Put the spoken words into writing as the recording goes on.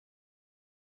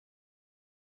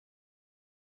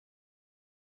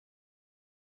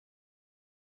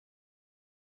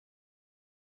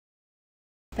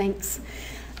Thanks.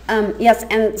 Yes,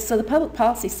 and so the Public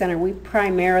Policy Center, we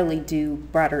primarily do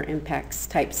broader impacts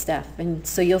type stuff. And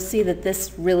so you'll see that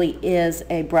this really is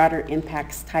a broader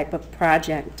impacts type of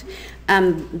project.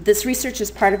 This research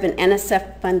is part of an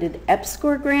NSF-funded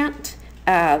EPSCoR grant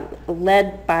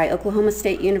led by Oklahoma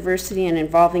State University and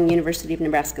involving University of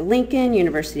Nebraska-Lincoln,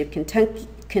 University of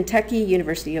Kentucky,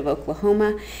 University of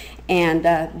Oklahoma. And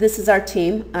this is our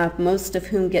team, most of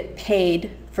whom get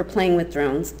paid for playing with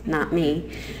drones, not me.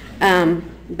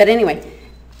 But anyway,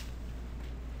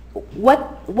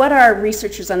 what our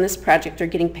researchers on this project are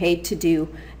getting paid to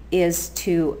do is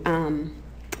to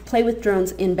play with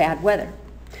drones in bad weather.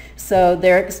 So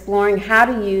they're exploring how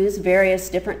to use various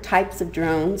different types of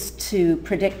drones to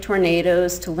predict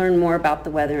tornadoes, to learn more about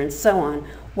the weather, and so on.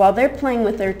 While they're playing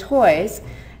with their toys,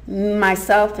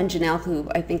 myself and Janelle, who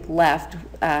I think left,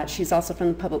 she's also from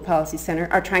the Public Policy Center,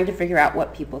 are trying to figure out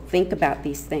what people think about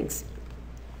these things.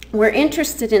 We're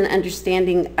interested in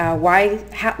understanding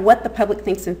what the public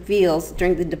thinks and feels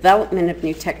during the development of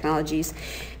new technologies,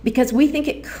 because we think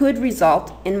it could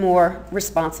result in more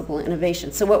responsible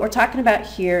innovation. So what we're talking about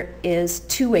here is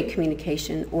two-way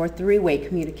communication or three-way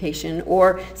communication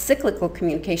or cyclical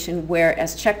communication, where,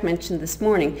 as Chuck mentioned this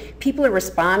morning, people are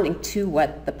responding to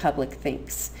what the public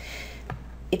thinks.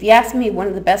 If you ask me, one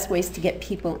of the best ways to get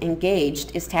people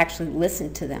engaged is to actually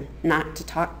listen to them, not to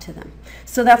talk to them.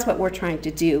 So that's what we're trying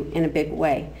to do in a big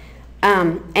way.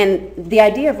 And the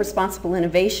idea of responsible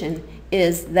innovation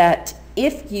is that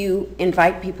if you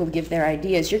invite people to give their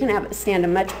ideas, you're going to stand a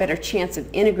much better chance of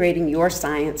integrating your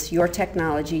science, your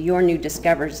technology, your new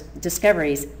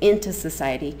discoveries into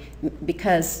society,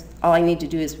 because all I need to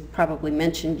do is probably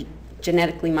mention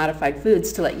genetically modified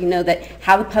foods to let you know that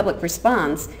how the public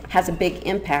responds has a big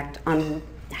impact on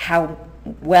how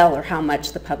well or how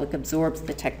much the public absorbs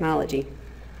the technology.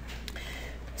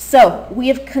 So we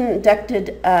have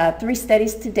conducted 3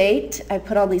 studies to date. I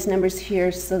put all these numbers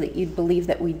here so that you'd believe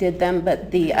that we did them,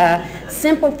 but the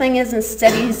simple thing is, in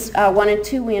studies 1 and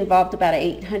 2, we involved about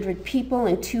 800 people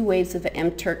in 2 waves of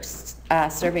MTurk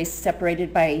surveys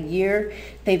separated by a year.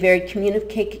 They varied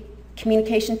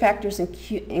communication factors,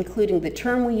 including the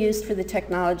term we used for the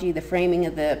technology, the framing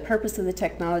of the purpose of the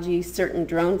technology, certain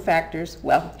drone factors,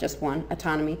 well, just one,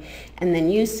 autonomy, and then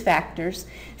use factors.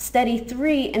 Study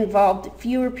 3 involved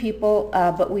fewer people,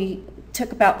 but we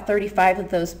took about 35 of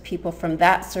those people from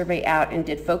that survey out and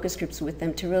did focus groups with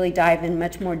them to really dive in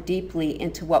much more deeply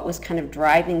into what was kind of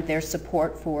driving their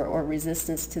support for or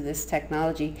resistance to this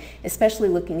technology, especially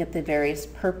looking at the various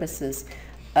purposes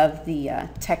of the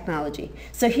technology.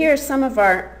 So here are some of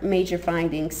our major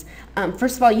findings.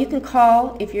 First of all, you can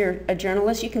call, if you're a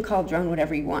journalist, you can call a drone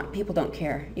whatever you want. People don't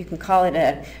care. You can call it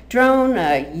a drone,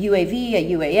 a UAV,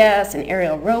 a UAS, an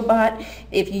aerial robot.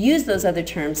 If you use those other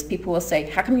terms, people will say,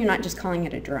 how come you're not just calling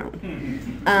it a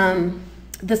drone?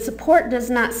 The support does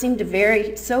not seem to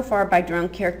vary so far by drone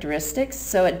characteristics,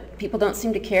 so people don't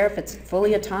seem to care if it's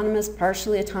fully autonomous,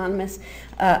 partially autonomous.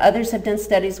 Others have done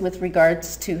studies with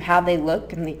regards to how they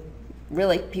look, and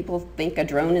really people think a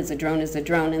drone is a drone is a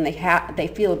drone, and they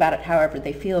feel about it however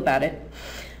they feel about it.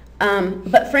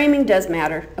 But framing does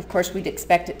matter. Of course, we'd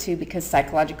expect it to, because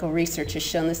psychological research has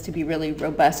shown this to be really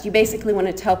robust. You basically want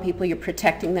to tell people you're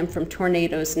protecting them from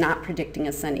tornadoes, not predicting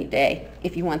a sunny day,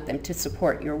 if you want them to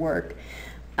support your work.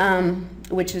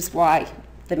 Which is why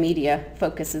the media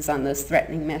focuses on those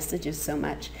threatening messages so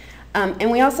much. And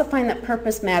we also find that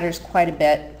purpose matters quite a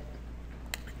bit.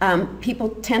 People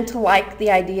tend to like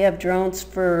the idea of drones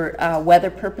for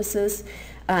weather purposes,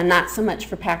 not so much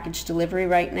for package delivery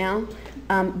right now.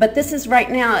 But this is right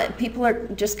now, people are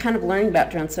just kind of learning about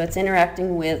drones, so it's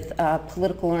interacting with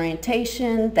political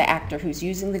orientation, the actor who's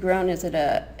using the drone, is it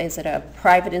a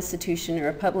private institution or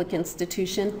a public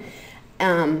institution?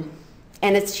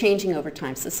 And it's changing over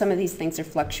time. So some of these things are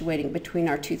fluctuating between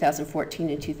our 2014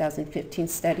 and 2015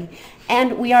 study.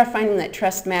 And we are finding that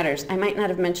trust matters. I might not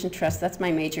have mentioned trust. That's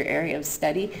my major area of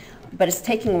study. But it's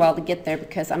taking a while to get there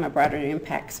because I'm a broader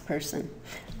impacts person.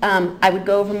 I would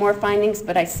go over more findings,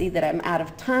 but I see that I'm out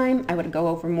of time. I would go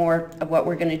over more of what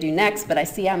we're going to do next, but I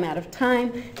see I'm out of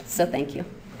time. So thank you.